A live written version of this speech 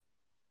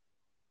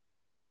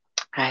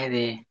Hi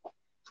there,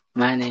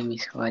 my name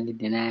is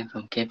Khaalied and I am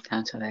from Cape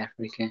Town, South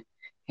Africa,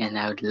 and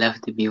I would love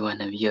to be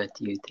one of your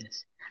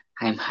tutors.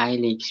 I am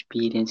highly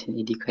experienced and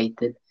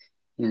educated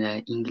in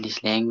the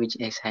English language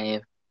as I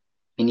have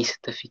many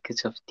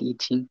certificates of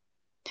teaching,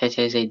 such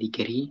as a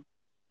degree,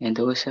 and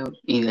also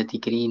in a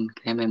degree in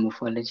grammar and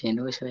morphology, and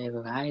also I have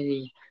a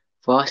highly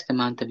vast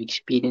amount of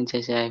experience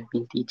as I have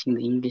been teaching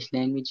the English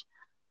language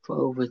for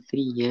over 3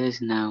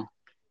 years now.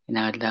 And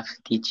I would love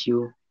to teach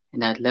you,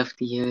 and I'd love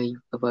to hear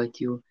about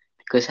you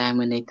because I'm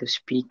a native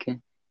speaker,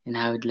 and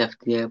I would love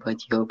to hear about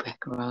your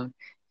background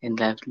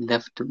and I'd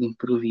love to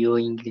improve your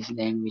English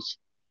language.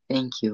 Thank you.